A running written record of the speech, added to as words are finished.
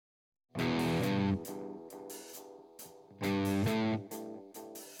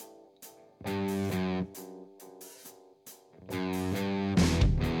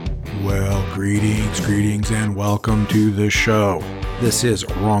Well, greetings, and welcome to the show. This is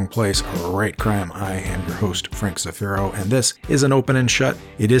Wrong Place, Right Crime. I am your host, Frank Zafiro, and this is an open and shut.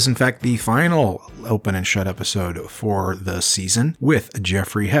 It is, in fact, the final open and shut episode for the season with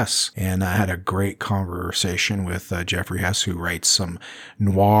Jeffrey Hess. And I had a great conversation with Jeffrey Hess, who writes some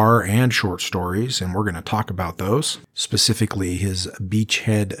noir and short stories, and we're going to talk about those. Specifically, his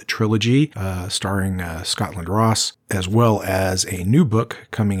Beachhead trilogy, starring Scotland Ross, as well as a new book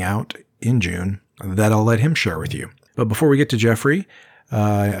coming out in June that I'll let him share with you. But before we get to Jeffrey,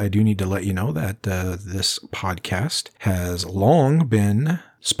 I do need to let you know that this podcast has long been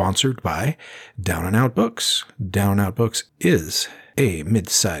sponsored by Down and Out Books. Down and Out Books is a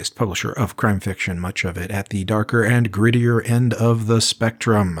mid-sized publisher of crime fiction, much of it at the darker and grittier end of the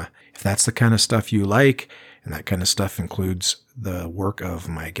spectrum. If that's the kind of stuff you like, and that kind of stuff includes the work of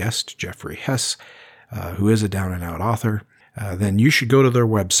my guest, Jeffrey Hess, who is a Down and Out author, then you should go to their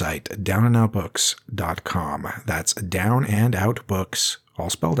website, downandoutbooks.com. That's downandoutbooks, all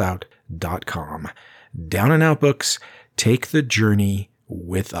spelled out, .com. Down and Out Books, take the journey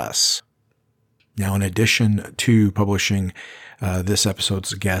with us. Now, in addition to publishing this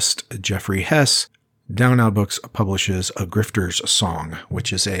episode's guest, Jeffrey Hess, Down and Out Books publishes A Grifter's Song,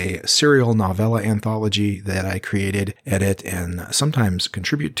 which is a serial novella anthology that I created, edit, and sometimes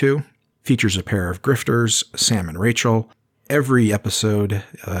contribute to. Features a pair of grifters, Sam and Rachel. Every episode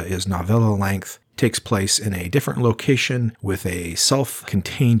is novella length, takes place in a different location with a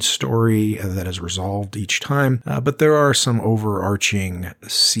self-contained story that is resolved each time, but there are some overarching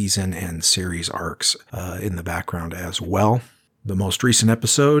season and series arcs in the background as well. The most recent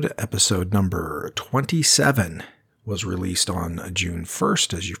episode, episode number 27, was released on June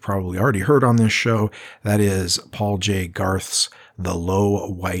 1st, as you've probably already heard on this show. That is Paul J. Garth's The Low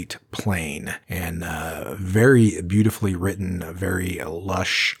White Plain, and very beautifully written, very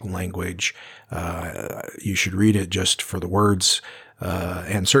lush language. You should read it just for the words,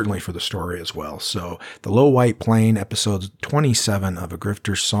 and certainly for the story as well. So, The Low White Plain, episode 27 of A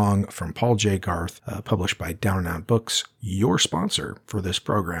Grifter's Song from Paul J. Garth, published by Down and Out Books, your sponsor for this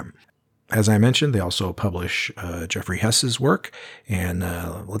program. As I mentioned, they also publish Jeffrey Hess's work, and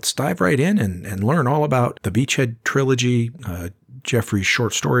let's dive right in and learn all about the Beachhead trilogy, Jeffrey's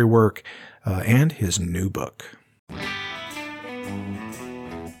short story work, and his new book.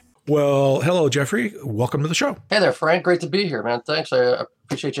 Well, hello, Jeffrey. Welcome to the show. Hey there, Frank. Great to be here, man. Thanks. I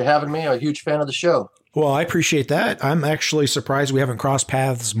appreciate you having me. I'm a huge fan of the show. Well, I appreciate that. I'm actually surprised we haven't crossed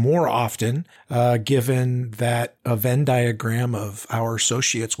paths more often, given that a Venn diagram of our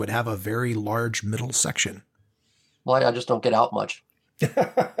associates would have a very large middle section. Well, I just don't get out much.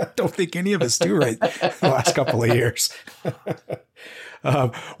 Don't think any of us do right the last couple of years.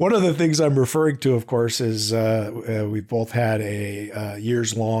 One of the things I'm referring to, of course, is we've both had a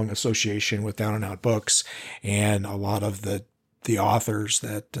years-long association with Down and Out Books, and a lot of the authors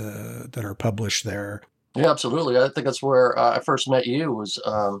that are published there. Yeah, absolutely. I think that's where I first met you. Was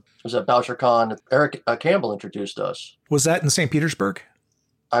at BoucherCon. Eric Campbell introduced us. Was that in St. Petersburg?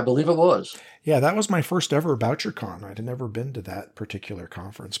 I believe it was. Yeah, that was my first ever BoucherCon. I'd never been to that particular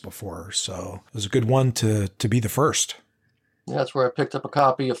conference before, so it was a good one to be the first. Yeah, that's where I picked up a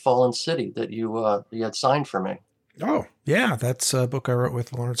copy of Fallen City that you had signed for me. Oh, yeah, that's a book I wrote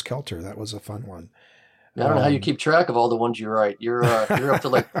with Lawrence Kelter. That was a fun one. I don't know how you keep track of all the ones you write. You're up to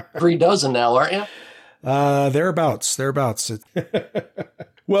like 3 dozen now, aren't you? Thereabouts.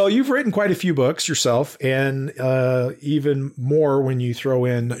 Well, you've written quite a few books yourself, and even more when you throw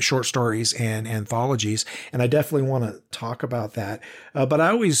in short stories and anthologies. And I definitely want to talk about that. But I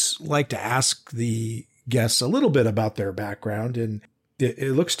always like to ask the guests a little bit about their background. And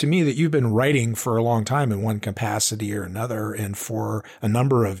it looks to me that you've been writing for a long time in one capacity or another, and for a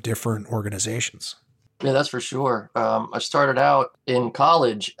number of different organizations. Yeah, that's for sure. I started out in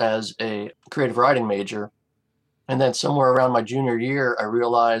college as a creative writing major. And then somewhere around my junior year, I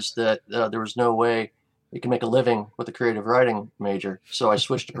realized that there was no way you can make a living with a creative writing major. So I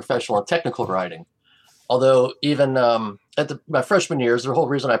switched to professional and technical writing. Although even at my freshman years, the whole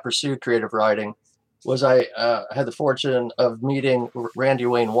reason I pursued creative writing was I had the fortune of meeting Randy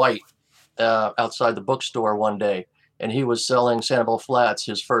Wayne White outside the bookstore one day. And he was selling Sanibel Flats,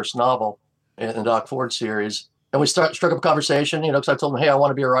 his first novel in the Doc Ford series. And we struck up a conversation, because I told him, hey, I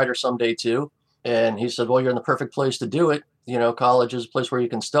want to be a writer someday too. And he said, well, you're in the perfect place to do it. College is a place where you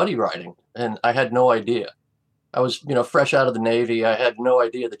can study writing. And I had no idea. I was, fresh out of the Navy. I had no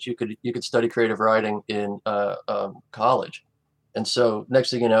idea that you could study creative writing in college. And so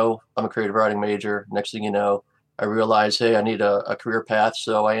next thing you know, I'm a creative writing major. Next thing you know, I realized, hey, I need a career path.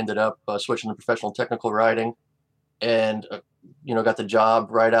 So I ended up switching to professional technical writing. And got the job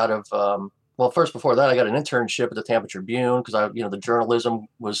right out of, well, first before that, I got an internship at the Tampa Tribune because the journalism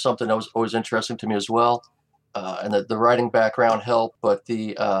was something that was always interesting to me as well. And the writing background helped. But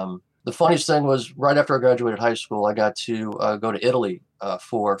the funniest thing was right after I graduated high school, I got to go to Italy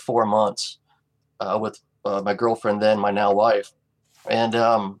for 4 months with my girlfriend then, my now wife. And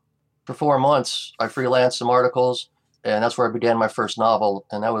for 4 months, I freelanced some articles, and that's where I began my first novel,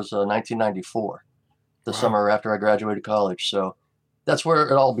 and that was 1994, the Wow. summer after I graduated college. So that's where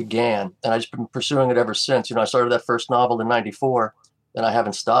it all began, and I've just been pursuing it ever since. I started that first novel in '94, and I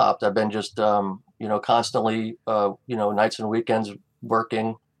haven't stopped. I've been just, constantly, nights and weekends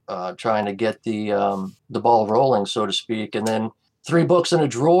working, trying to get the ball rolling, so to speak. And then 3 books in a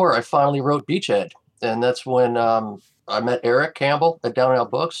drawer, I finally wrote Beachhead, and that's when I met Eric Campbell at Down and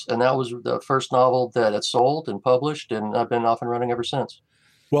Out Books, and that was the first novel that had sold and published, and I've been off and running ever since.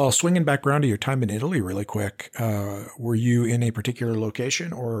 Well, swinging back around to your time in Italy really quick, were you in a particular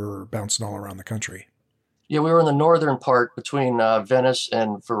location or bouncing all around the country? Yeah, we were in the northern part between Venice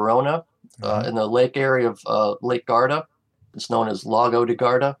and Verona, Mhm. in the lake area of Lake Garda. It's known as Lago di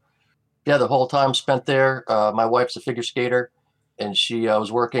Garda. Yeah, the whole time spent there. My wife's a figure skater, and she was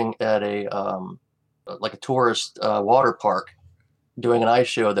working at like a tourist water park doing an ice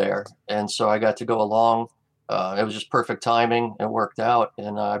show there. And so I got to go along. It was just perfect timing. It worked out.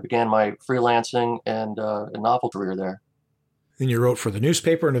 And I began my freelancing and novel career there. Then you wrote for the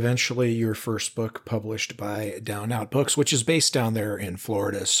newspaper and eventually your first book published by Down Out Books, which is based down there in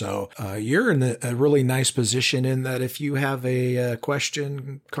Florida. So you're in a really nice position in that if you have a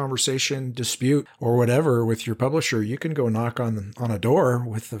question, conversation, dispute, or whatever with your publisher, you can go knock on a door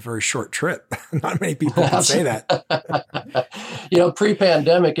with a very short trip. Not many people can say that.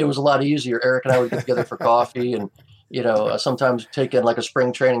 Pre-pandemic, it was a lot easier. Eric and I would get together for coffee and, sometimes take in like a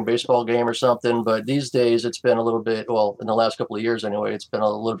spring training baseball game or something. But these days it's been a little bit, well, in the last couple of years anyway, it's been a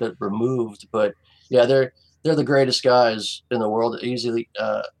little bit removed. But yeah, they're the greatest guys in the world, easily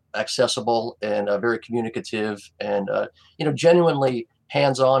accessible and very communicative and, genuinely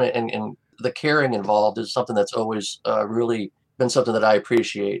hands-on, and the caring involved is something that's always really been something that I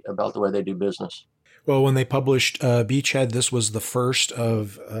appreciate about the way they do business. Well, when they published Beachhead, this was the first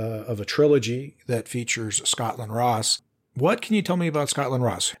of a trilogy that features Scotland Ross. What can you tell me about Scotland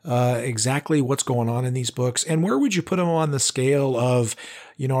Ross? Exactly what's going on in these books, and where would you put them on the scale of,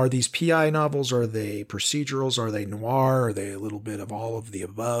 are these PI novels? Are they procedurals? Are they noir? Are they a little bit of all of the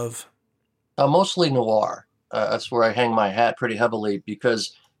above? Mostly noir. That's where I hang my hat pretty heavily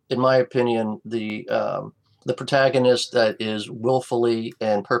because, in my opinion, the protagonist that is willfully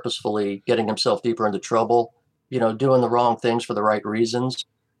and purposefully getting himself deeper into trouble, doing the wrong things for the right reasons.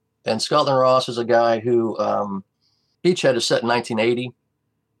 And Scotland Ross is a guy who, Beachhead is set in 1980.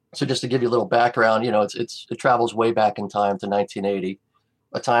 So just to give you a little background, it travels way back in time to 1980,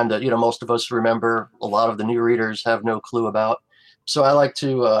 a time that, most of us remember, a lot of the new readers have no clue about. So I like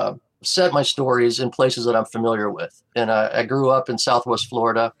to set my stories in places that I'm familiar with. And I grew up in Southwest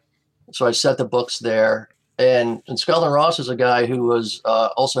Florida, so I set the books there. And Scotland Ross is a guy who was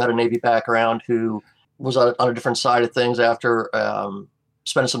also had a Navy background, who was on a different side of things after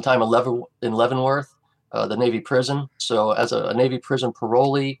spending some time in Leavenworth, the Navy prison. So as a Navy prison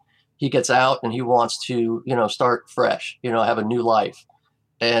parolee, he gets out and he wants to, start fresh, have a new life.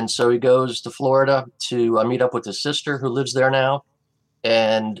 And so he goes to Florida to meet up with his sister who lives there now.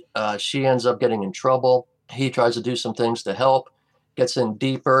 And she ends up getting in trouble. He tries to do some things to help, gets in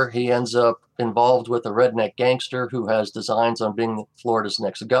deeper. He ends up involved with a redneck gangster who has designs on being Florida's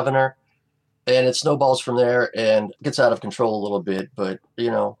next governor. And it snowballs from there and gets out of control a little bit. But,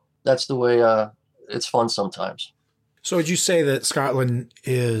 that's the way it's fun sometimes. So would you say that Scotland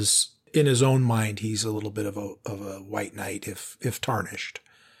is, in his own mind, he's a little bit of a white knight, if tarnished?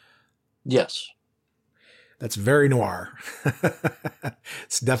 Yes. That's very noir.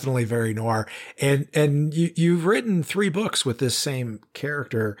 It's definitely very noir. And you've written 3 books with this same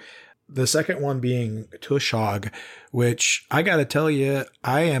character. The second one being Tushog, which I got to tell you,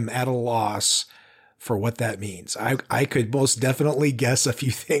 I am at a loss for what that means. I could most definitely guess a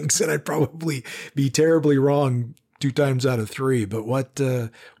few things, and I'd probably be terribly wrong 2 times out of 3. But what does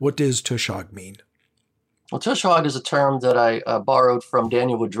Tushog mean? Well, Tushog is a term that I borrowed from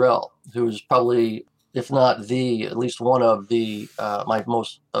Daniel Woodrell, who's probably, if not at least one of the my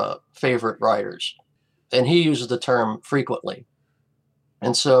most favorite writers, and he uses the term frequently.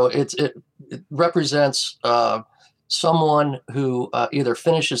 And so it represents someone who either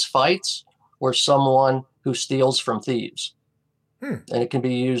finishes fights or someone who steals from thieves, and it can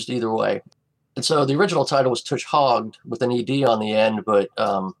be used either way. And so the original title was Tush Hogged with an ed on the end, but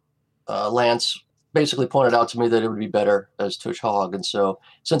Lance basically pointed out to me that it would be better as Tush Hogg. And so,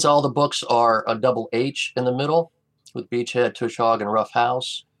 since all the books are a double H in the middle with Beachhead, Tush Hogg, and Rough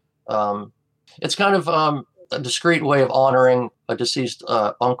House, um, it's kind of a discreet way of honoring a deceased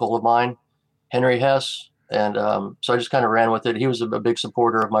uncle of mine, Henry Hess. And so I just kind of ran with it. He was a big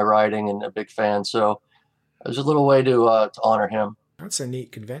supporter of my writing and a big fan. So it was a little way to honor him. That's a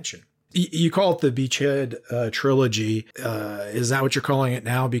neat convention. You call it the Beachhead trilogy. Is that what you're calling it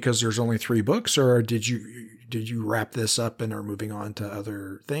now because there's only 3 books, or did you wrap this up and are moving on to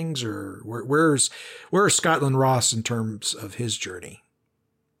other things, or where's Scotland Ross in terms of his journey?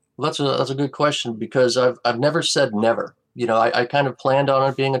 Well, that's a good question, because I've never said never. You know, I kind of planned on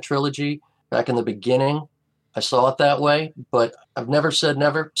it being a trilogy back in the beginning. I saw it that way, but I've never said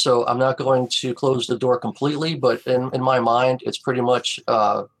never. So I'm not going to close the door completely, but in my mind, it's pretty much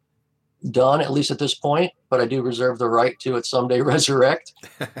done, at least at this point. But I do reserve the right to it someday resurrect.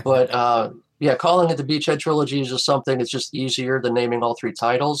 But yeah, calling it the Beachhead trilogy is just something. It's just easier than naming all 3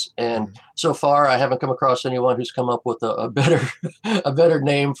 titles. And so far, I haven't come across anyone who's come up with a better a better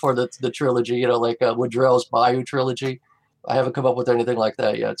name for the trilogy. You know, like Woodrell's Bayou trilogy. I haven't come up with anything like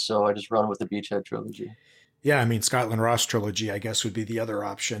that yet. So I just run with the Beachhead trilogy. Yeah, I mean, Scotland Ross trilogy, I guess, would be the other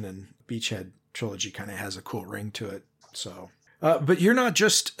option, and Beachhead trilogy kind of has a cool ring to it. So, but you're not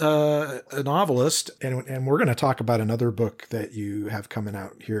just a novelist, and we're going to talk about another book that you have coming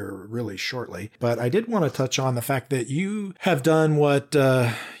out here really shortly. But I did want to touch on the fact that you have done what,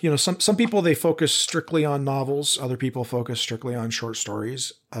 some people, they focus strictly on novels. Other people focus strictly on short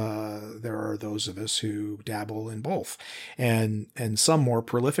stories. There are those of us who dabble in both, and some more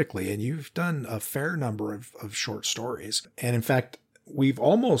prolifically. And you've done a fair number of short stories. And in fact, we've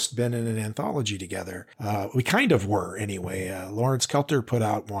almost been in an anthology together. We kind of were anyway. Lawrence Kelter put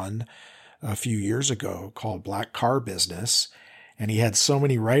out one a few years ago called Black Car Business. And he had so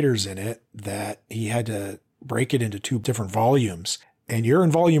many writers in it that he had to break it into 2 different volumes. And you're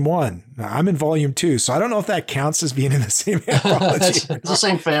in volume 1. Now, I'm in volume 2. So I don't know if that counts as being in the same anthology. It's the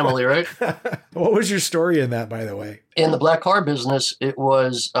same family, right? What was your story in that, by the way? In the Black Car Business, it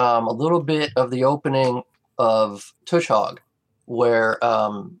was a little bit of the opening of Tush Hogg, where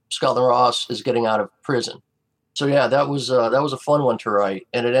Scotland Ross is getting out of prison. So yeah, that was a fun one to write.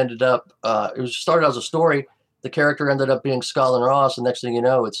 And it ended up, started as a story. The character ended up being Scotland Ross. And next thing you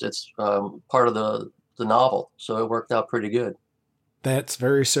know, it's part of the novel. So it worked out pretty good. That's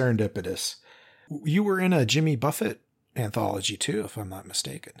very serendipitous. You were in a Jimmy Buffett anthology too, if I'm not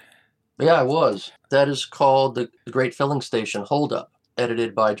mistaken. Yeah, I was. That is called The Great Filling Station Hold Up,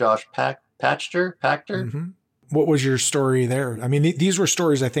 edited by Josh Pachter. Mm-hmm. What was your story there? I mean, these were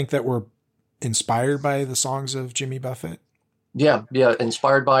stories, I think, that were inspired by the songs of Jimmy Buffett. Yeah,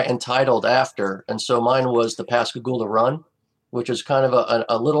 inspired by and titled after. And so mine was The Pascagoula Run, which is kind of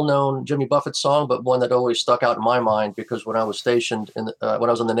a little known Jimmy Buffett song, but one that always stuck out in my mind because when I was stationed when I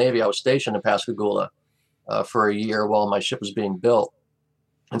was in the Navy, I was stationed in Pascagoula for a year while my ship was being built.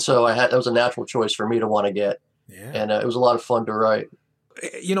 And so that was a natural choice for me to want to get. Yeah. And it was a lot of fun to write.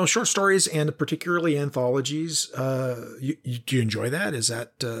 You know, short stories and particularly anthologies, do you enjoy that? Is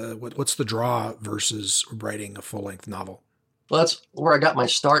that, what's the draw versus writing a full-length novel? Well, that's where I got my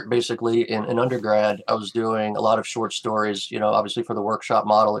start, basically, in undergrad. I was doing a lot of short stories, obviously for the workshop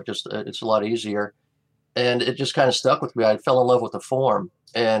model, it's a lot easier. And it just kind of stuck with me. I fell in love with the form.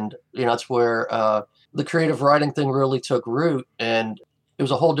 And, that's where the creative writing thing really took root. And it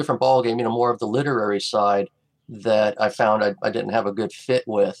was a whole different ballgame, more of the literary side that I found I didn't have a good fit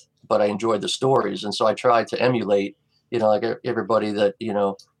with, but I enjoyed the stories. And so I tried to emulate, like everybody that,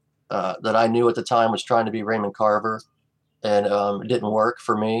 that I knew at the time was trying to be Raymond Carver. And it didn't work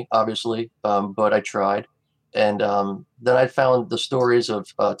for me, obviously, but I tried. And then I found the stories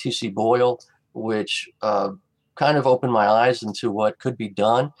of T.C. Boyle, which kind of opened my eyes into what could be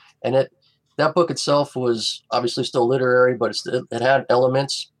done. And that book itself was obviously still literary, but it had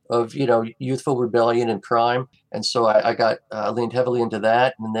elements of, youthful rebellion and crime. And so I leaned heavily into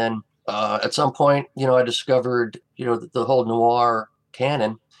that. And then at some point, I discovered, the whole noir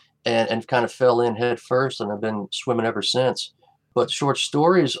canon and kind of fell in head first, and I've been swimming ever since. But short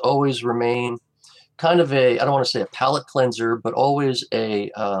stories always remain kind of I don't want to say a palate cleanser, but always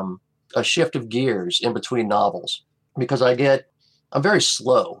a shift of gears in between novels, because I'm very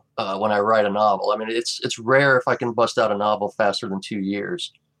slow when I write a novel. I mean, it's rare if I can bust out a novel faster than 2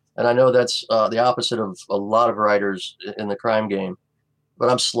 years. And I know that's the opposite of a lot of writers in the crime game, but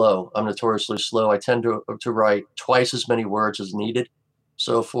I'm slow. I'm notoriously slow. I tend to write twice as many words as needed.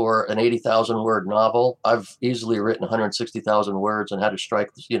 So for an 80,000 word novel, I've easily written 160,000 words and had to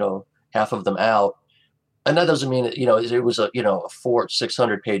strike, half of them out. And that doesn't mean, it was a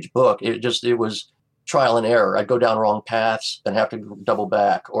 600 page book. It was trial and error. I'd go down wrong paths and have to double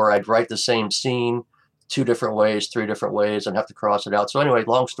back, or I'd write the same scene 2 different ways, 3 different ways, and have to cross it out. So anyway,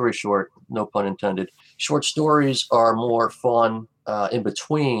 long story short, no pun intended. Short stories are more fun in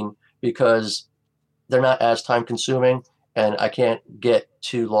between because they're not as time consuming, and I can't get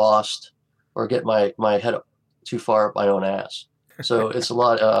too lost or get my head up too far up my own ass. So it's a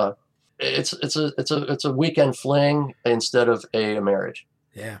lot. It's a weekend fling instead of a marriage.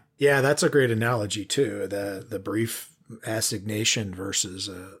 Yeah. Yeah, that's a great analogy too. The brief assignation versus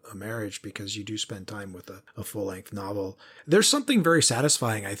a marriage, because you do spend time with a full-length novel. There's something very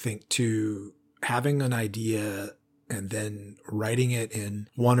satisfying, I think, to having an idea and then writing it in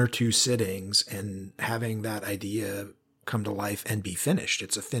 1 or 2 sittings and having that idea come to life and be finished.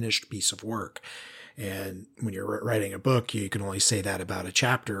 It's a finished piece of work. And when you're writing a book, you can only say that about a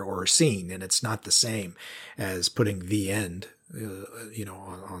chapter or a scene, and it's not the same as putting the end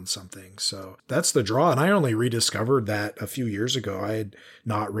on something. So that's the draw. And I only rediscovered that a few years ago. I had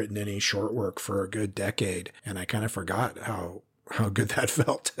not written any short work for a good decade, and I kind of forgot how good that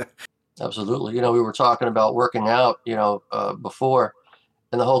felt. Absolutely. We were talking about working out, before,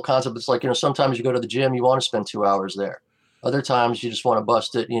 and the whole concept is like, sometimes you go to the gym, you want to spend 2 hours there. Other times you just want to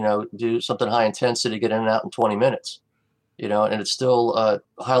bust it, do something high intensity, get in and out in 20 minutes, and it's still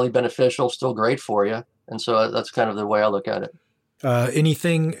highly beneficial, still great for you. And so that's kind of the way I look at it.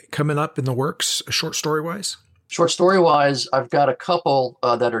 Anything coming up in the works, short story wise? Short story wise, I've got a couple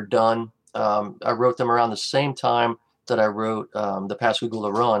that are done. I wrote them around the same time that I wrote The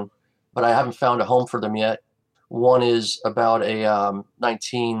Pascagoula Run, but I haven't found a home for them yet. One is about a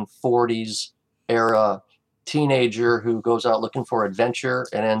 1940s era teenager who goes out looking for adventure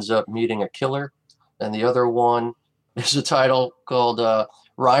and ends up meeting a killer. And the other one is a title called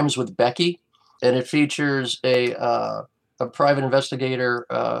Rhymes with Becky. And it features a private investigator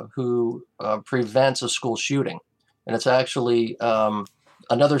who prevents a school shooting. And it's actually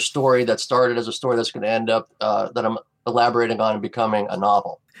another story that started as a story that's going to end up that I'm elaborating on and becoming a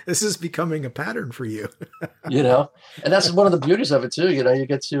novel. This is becoming a pattern for you. And that's one of the beauties of it too. You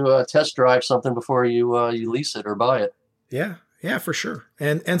get to test drive something before you lease it or buy it. Yeah, for sure.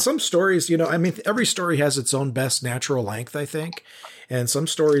 And some stories, every story has its own best natural length, I think. And some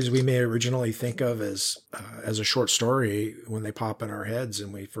stories we may originally think of as a short story when they pop in our heads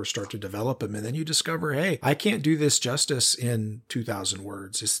and we first start to develop them. And then you discover, hey, I can't do this justice in 2,000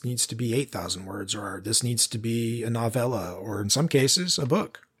 words. This needs to be 8,000 words, or this needs to be a novella, or in some cases, a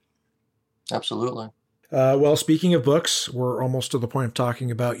book. Absolutely. Well, speaking of books, we're almost to the point of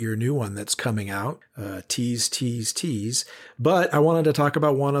talking about your new one that's coming out, Tease, Tease, Tease. But I wanted to talk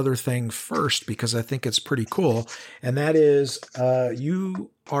about one other thing first, because I think it's pretty cool. And that is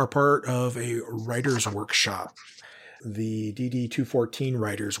you are part of a writer's workshop, the DD214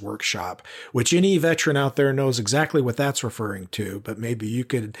 Writers Workshop, which any veteran out there knows exactly what that's referring to. But maybe you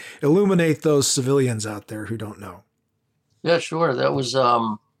could illuminate those civilians out there who don't know. Yeah, sure. That was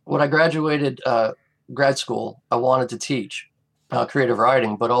when I graduated grad school. I wanted to teach creative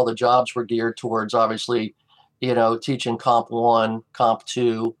writing, but all the jobs were geared towards, obviously, teaching Comp 1, Comp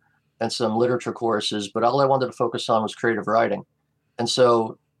 2, and some literature courses. But all I wanted to focus on was creative writing. And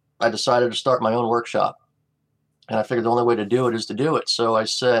so I decided to start my own workshop. And I figured the only way to do it is to do it. So I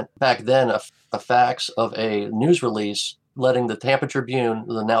sent back then a fax of a news release letting the Tampa Tribune,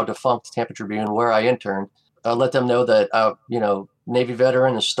 the now defunct Tampa Tribune, where I interned, let them know that, Navy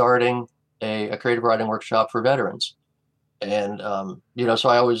veteran is starting a creative writing workshop for veterans. And, so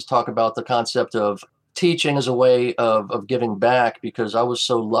I always talk about the concept of teaching as a way of giving back, because I was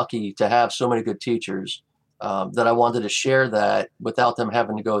so lucky to have so many good teachers that I wanted to share that without them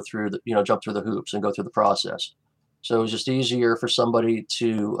having to go through jump through the hoops and go through the process. So it was just easier for somebody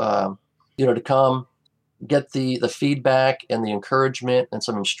to, to come get the feedback and the encouragement and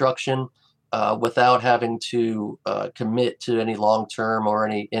some instruction without having to commit to any long-term or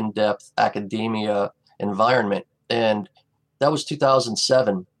any in-depth academia environment. And that was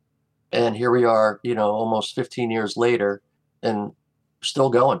 2007. And here we are, almost 15 years later, and still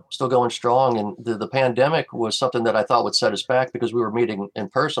going strong. And the pandemic was something that I thought would set us back, because we were meeting in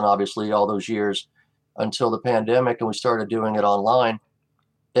person, obviously, all those years until the pandemic, and we started doing it online.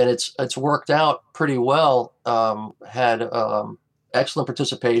 And it's worked out pretty well. Had excellent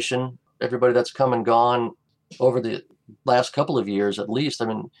participation. Everybody that's come and gone over the last couple of years, at least. I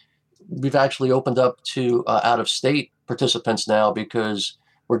mean, we've actually opened up to out-of-state participants now, because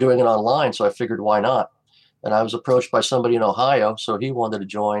we're doing it online. So I figured, why not? And I was approached by somebody in Ohio, so he wanted to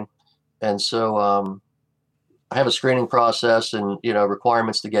join. And so I have a screening process and,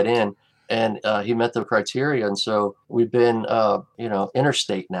 requirements to get in. And he met the criteria. And so we've been,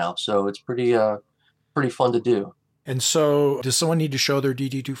 interstate now. So it's pretty pretty fun to do. And so does someone need to show their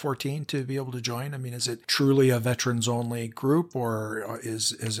DD-214 to be able to join? I mean, is it truly a veterans only group, or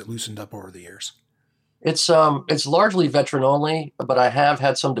is it loosened up over the years? It's largely veteran only, but I have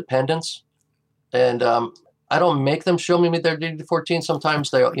had some dependents, and I don't make them show me their DD-14.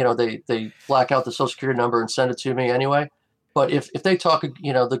 Sometimes they black out the Social Security number and send it to me anyway. But if they talk,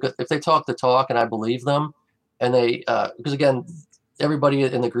 if they talk the talk and I believe them, and they because again, everybody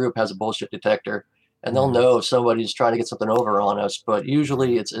in the group has a bullshit detector, and they'll know if somebody's trying to get something over on us. But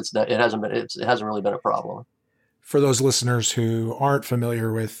usually, it hasn't really been a problem. For those listeners who aren't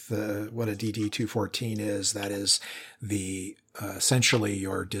familiar with what a DD-214 is, that is the essentially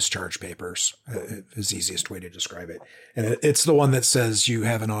your discharge papers is the easiest way to describe it. And it's the one that says you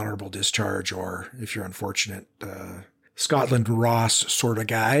have an honorable discharge, or if you're unfortunate, Scotland Ross sort of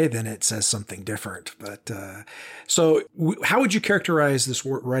guy, then it says something different. But so how would you characterize this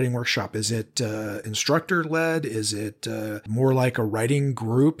writing workshop? Is it instructor led? Is it more like a writing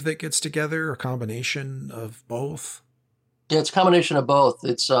group that gets together, a combination of both? Yeah, it's a combination of both.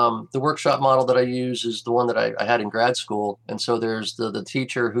 It's the workshop model that I use is the one that I had in grad school. And so there's the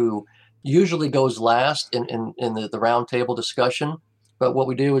teacher who usually goes last in the round table discussion. But what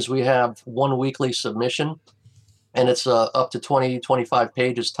we do is we have one weekly submission, and it's up to 20, 25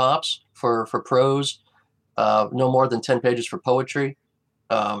 pages tops for prose, no more than 10 pages for poetry.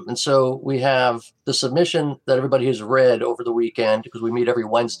 And so we have the submission that everybody has read over the weekend, because we meet every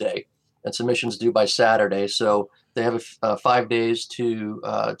Wednesday and submissions due by Saturday. So they have 5 days to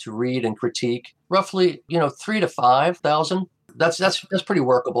read and critique, roughly 3,000 to 5,000. That's pretty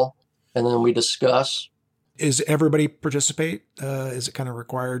workable. And then we discuss. Is everybody participate? Is it kind of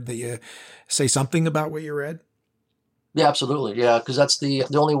required that you say something about what you read? Yeah, absolutely. Yeah, because that's the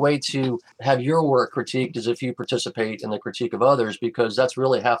only way to have your work critiqued is if you participate in the critique of others, because that's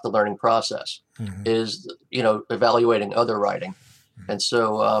really half the learning process is, evaluating other writing. And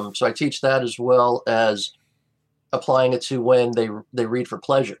so I teach that as well as applying it to when they read for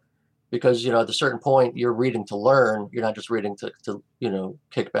pleasure, because, at a certain point you're reading to learn. You're not just reading to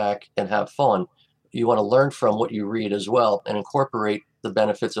kick back and have fun. You want to learn from what you read as well and incorporate the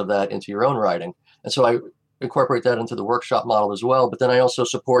benefits of that into your own writing. And so I incorporate that into the workshop model as well. But then I also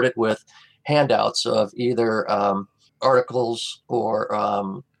support it with handouts of either articles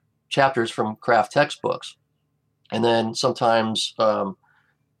or chapters from craft textbooks. And then sometimes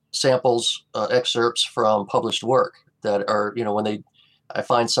samples, excerpts from published work that are, when I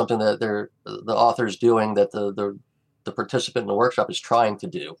find something that the author's doing that the participant in the workshop is trying to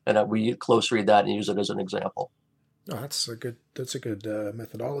do. And we close read that and use it as an example. Oh, that's a good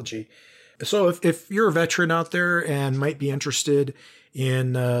methodology. So if you're a veteran out there and might be interested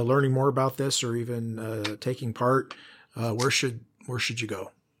in learning more about this, or even taking part, where should you go?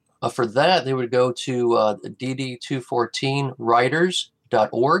 For that, they would go to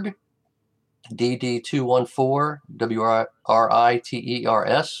dd214writers.org,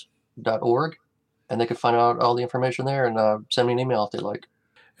 dd214writers.org, and they can find out all the information there and send me an email if they like.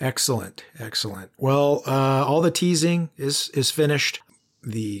 Excellent. Well, all the teasing is finished.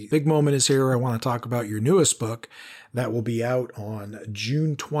 The big moment is here. I want to talk about your newest book that will be out on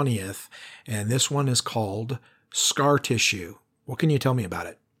June 20th. And this one is called Scar Tissue. What can you tell me about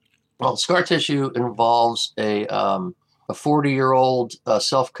it? Well, Scar Tissue involves a 40-year-old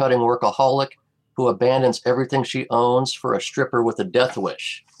self-cutting workaholic who abandons everything she owns for a stripper with a death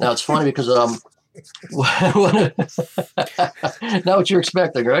wish. Now, it's funny because not what you're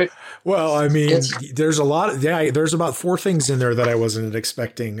expecting, right? Well, I mean, there's a lot. There's about 4 things in there that I wasn't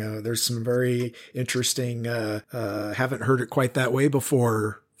expecting. There's some very interesting, haven't heard it quite that way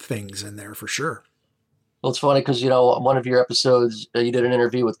before things in there for sure. Well, it's funny because, one of your episodes, you did an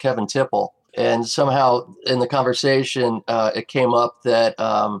interview with Kevin Tipple, and somehow in the conversation, it came up that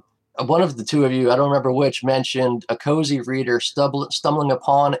one of the two of you, I don't remember which, mentioned a cozy reader stumbling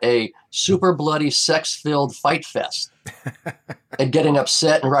upon a super bloody sex-filled fight fest and getting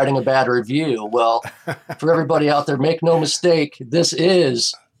upset and writing a bad review. Well, for everybody out there, make no mistake, this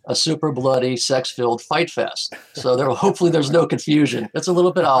is a super bloody sex-filled fight fest. So hopefully there's no confusion. It's a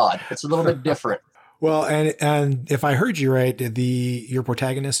little bit odd. It's a little bit different. Well, and if I heard you right, your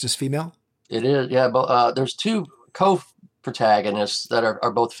protagonist is female? It is, yeah. But there's 2 co-protagonists that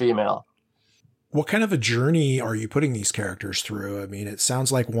are both female. What kind of a journey are you putting these characters through? I mean, it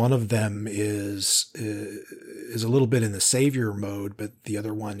sounds like one of them is a little bit in the savior mode, but the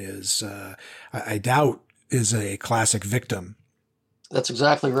other one is, I doubt, is a classic victim. That's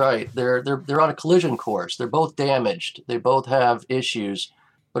exactly right. They're on a collision course. They're both damaged. They both have issues.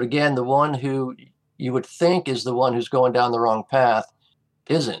 But again, the one who you would think is the one who's going down the wrong path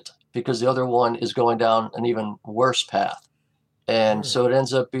isn't. because the other one is going down an even worse path. And Mm. so it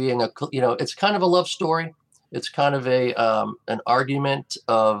ends up being it's kind of a love story. It's kind of an argument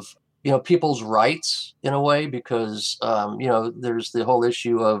of, people's rights in a way, because, there's the whole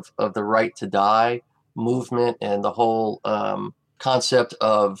issue of the right to die movement, and the whole concept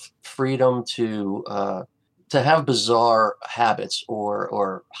of freedom to have bizarre habits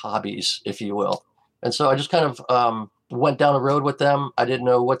or hobbies, if you will. And so I just kind of went down a road with them. I didn't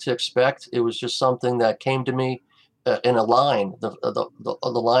know what to expect. It was just something that came to me in a line. The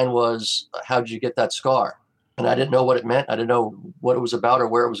line was, "How did you get that scar?" And I didn't know what it meant. I didn't know what it was about or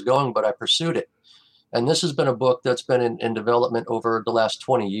where it was going, but I pursued it. And this has been a book that's been in development over the last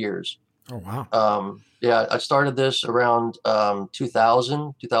 20 years. Oh, wow. Yeah, I started this around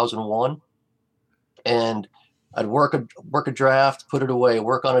 2000, 2001, and I'd work a draft, put it away,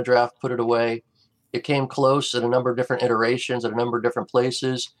 work on a draft, put it away. It came close at a number of different iterations at a number of different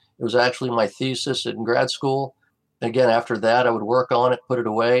places. It was actually my thesis in grad school. Again, after that, I would work on it, put it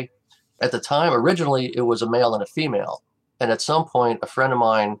away. At the time, originally, it was a male and a female. And at some point, a friend of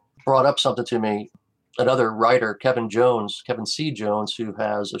mine brought up something to me. Another writer, Kevin C. Jones, who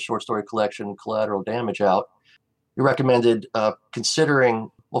has a short story collection, Collateral Damage, out. He recommended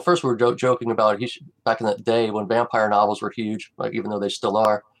considering. Well, first we were joking about back in the day when vampire novels were huge, like, even though they still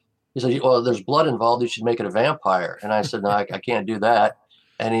are. He said, "Well, there's blood involved. You should make it a vampire." And I said, "No, I can't do that."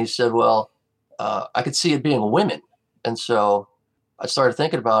 And he said, "Well, I could see it being women." And so I started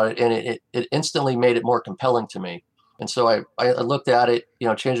thinking about it, and it instantly made it more compelling to me. And so I looked at it,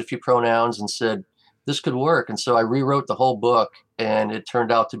 changed a few pronouns and said, this could work. And so I rewrote the whole book, and it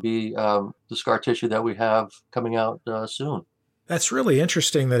turned out to be the scar tissue that we have coming out soon. That's really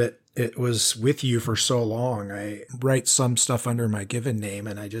interesting that it was with you for so long. I write some stuff under my given name,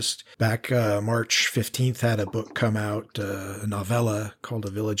 and I just back March 15th had a book come out, a novella called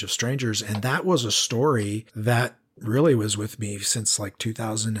A Village of Strangers, and that was a story that really was with me since like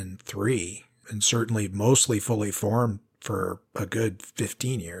 2003, and certainly mostly fully formed for a good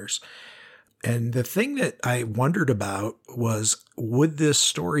 15 years. And the thing that I wondered about was, would this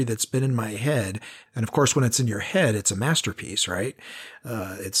story that's been in my head, and of course, when it's in your head, it's a masterpiece, right?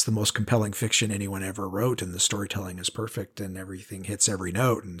 It's the most compelling fiction anyone ever wrote, and the storytelling is perfect, and everything hits every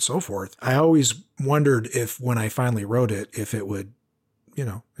note, and so forth. I always wondered if, when I finally wrote it, if it would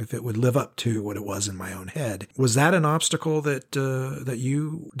live up to what it was in my own head. Was that an obstacle that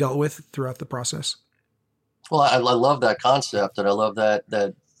you dealt with throughout the process? Well, I love that concept, and I love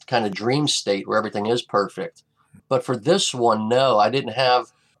that kind of dream state where everything is perfect. But for this one, no, I didn't have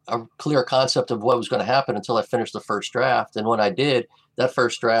a clear concept of what was going to happen until I finished the first draft. And when I did, that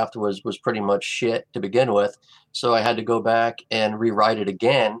first draft was pretty much shit to begin with. So I had to go back and rewrite it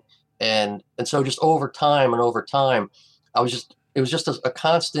again. And so just over time, it was just a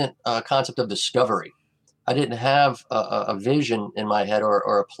constant concept of discovery. I didn't have a vision in my head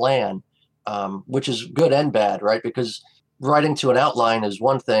or a plan, which is good and bad, right? Because writing to an outline is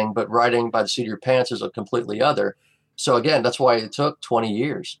one thing, but writing by the seat of your pants is a completely other. So again, that's why it took 20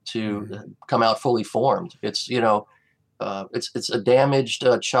 years to come out fully formed. It's it's a damaged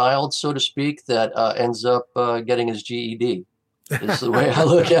child, so to speak, that ends up getting his GED. Is the way I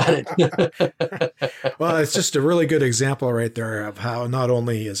look at it. Well, it's just a really good example right there of how not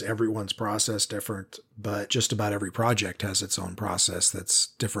only is everyone's process different, but just about every project has its own process that's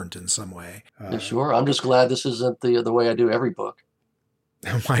different in some way. Sure. I'm just glad this isn't the way I do every book.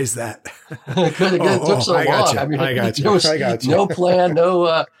 Why is that? It took so long. I mean, there was no plan,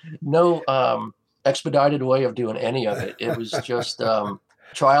 no expedited way of doing any of it. It was just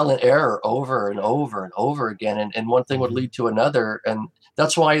trial and error over and over and over again. And one thing would lead to another. And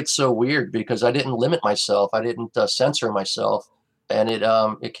that's why it's so weird, because I didn't limit myself. I didn't censor myself. And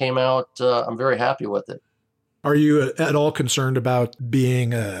it came out, I'm very happy with it. Are you at all concerned about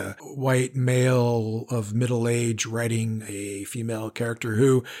being a white male of middle age writing a female character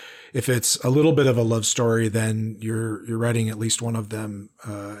who, if it's a little bit of a love story, then you're writing at least one of them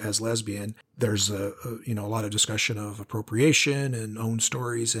as lesbian? There's a lot of discussion of appropriation and own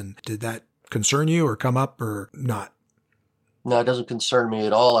stories. And did that concern you or come up or not? No, it doesn't concern me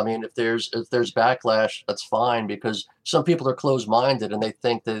at all. I mean, if there's backlash, that's fine, because some people are closed-minded and they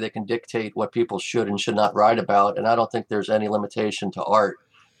think that they can dictate what people should and should not write about. And I don't think there's any limitation to art,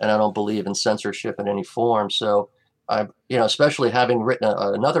 and I don't believe in censorship in any form. So especially having written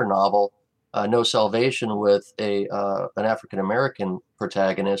another novel, No Salvation, with an African-American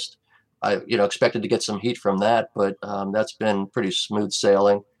protagonist, I expected to get some heat from that, but that's been pretty smooth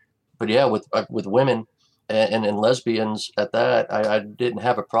sailing. But yeah, with women and lesbians at that, I didn't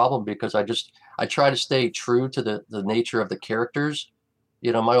have a problem, because I try to stay true to the nature of the characters.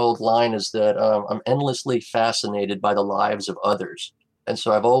 My old line is that I'm endlessly fascinated by the lives of others. And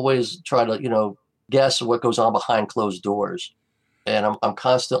so I've always tried to, guess what goes on behind closed doors. And I'm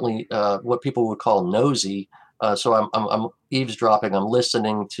constantly what people would call nosy. So I'm eavesdropping. I'm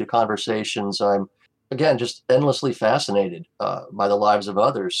listening to conversations. I'm again just endlessly fascinated by the lives of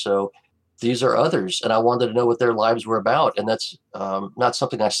others. So these are others, and I wanted to know what their lives were about. And that's not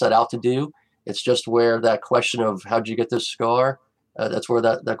something I set out to do. It's just where that question of how'd you get this scar? That's where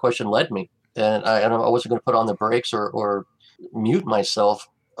that question led me. And I wasn't going to put on the brakes or mute myself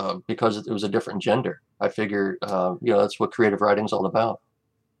because it was a different gender. I figured, that's what creative writing is all about.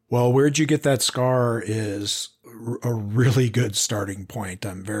 Well, where'd you get that scar is a really good starting point.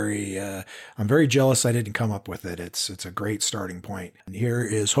 I'm very jealous I didn't come up with it. It's a great starting point. And here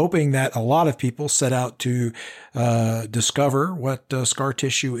is hoping that a lot of people set out to discover what scar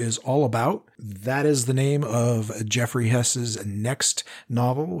tissue is all about. That is the name of Jeffrey Hess's next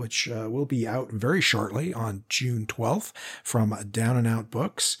novel, which will be out very shortly on June 12th from Down and Out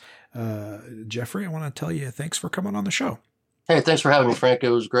Books. Jeffrey, I want to tell you thanks for coming on the show. Hey, thanks for having me, Frank. It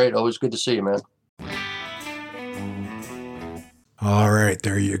was great. Always good to see you, man. All right,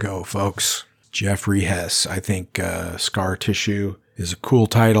 there you go, folks. Jeffrey Hess. I think Scar Tissue is a cool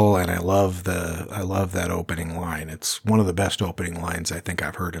title, and I love that opening line. It's one of the best opening lines I think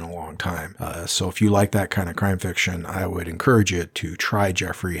I've heard in a long time. So if you like that kind of crime fiction, I would encourage you to try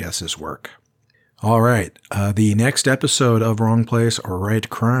Jeffrey Hess's work. All right, the next episode of Wrong Place or Right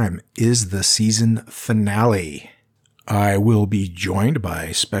Crime is the season finale. I will be joined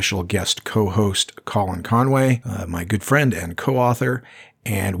by special guest co-host Colin Conway, my good friend and co-author,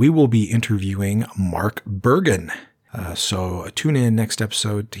 and we will be interviewing Mark Bergen. So tune in next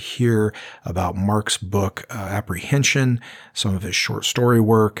episode to hear about Mark's book, Apprehension, some of his short story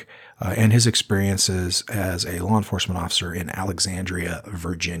work, and his experiences as a law enforcement officer in Alexandria,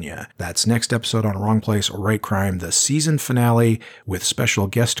 Virginia. That's next episode on Wrong Place or Right Crime, the season finale with special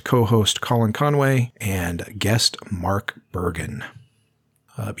guest co-host Colin Conway and guest Mark Bergen.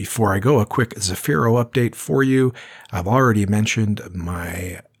 Before I go, a quick Zafiro update for you. I've already mentioned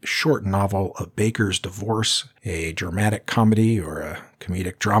my short novel, A Baker's Divorce, a dramatic comedy or a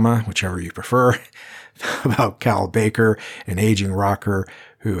comedic drama, whichever you prefer, about Cal Baker, an aging rocker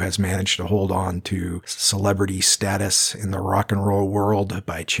who has managed to hold on to celebrity status in the rock and roll world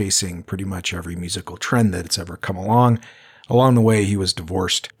by chasing pretty much every musical trend that's ever come along. Along the way, he was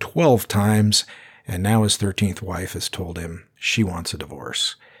divorced 12 times, and now his 13th wife has told him she wants a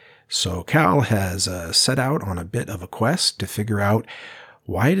divorce. So Cal has set out on a bit of a quest to figure out,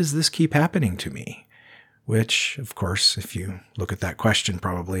 why does this keep happening to me? Which, of course, if you look at that question,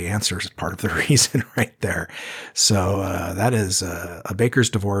 probably answers part of the reason right there. So that is A Baker's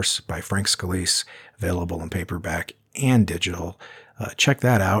Divorce by Frank Scalise, available in paperback and digital. Check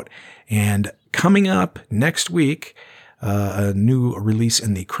that out. And coming up next week, a new release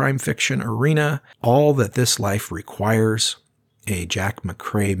in the crime fiction arena, All That This Life Requires, a Jack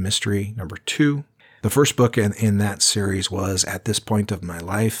McCrae mystery, number 2. The first book in that series was At This Point of My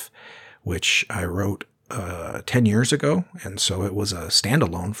Life, which I wrote 10 years ago, and so it was a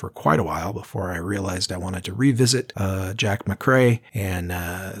standalone for quite a while before I realized I wanted to revisit Jack McCrae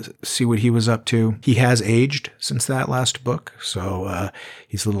and see what he was up to. He has aged since that last book, so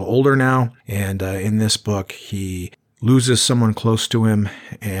he's a little older now, and in this book he loses someone close to him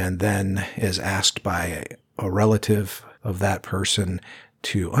and then is asked by a relative of that person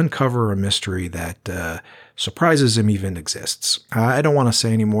to uncover a mystery that surprises him even exists. I don't want to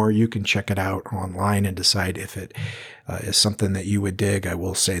say any more. You can check it out online and decide if it is something that you would dig. I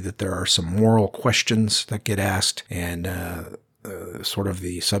will say that there are some moral questions that get asked, and sort of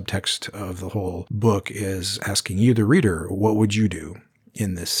the subtext of the whole book is asking you, the reader, what would you do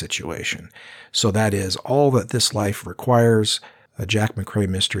in this situation? So that is All That This Life Requires, a Jack McCrae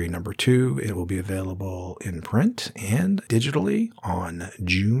mystery number 2. It will be available in print and digitally on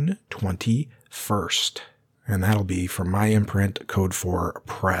June 21st. And that'll be from my imprint, Code 4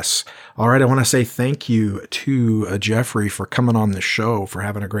 Press. All right, I want to say thank you to Jeffrey for coming on the show, for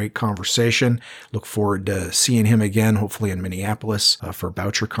having a great conversation. Look forward to seeing him again, hopefully in Minneapolis, for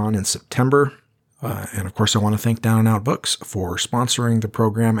BoucherCon in September. And of course, I want to thank Down and Out Books for sponsoring the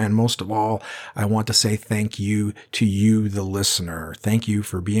program. And most of all, I want to say thank you to you, the listener. Thank you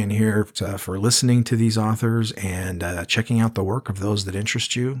for being here, for listening to these authors and checking out the work of those that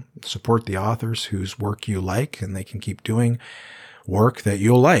interest you. Support the authors whose work you like, and they can keep doing work that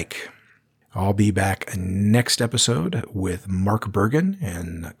you'll like. I'll be back next episode with Mark Bergen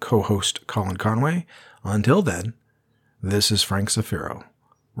and co-host Colin Conway. Until then, this is Frank Zafiro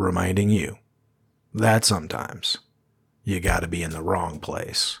reminding you that sometimes you gotta be in the wrong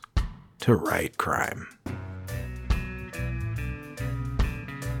place to write crime.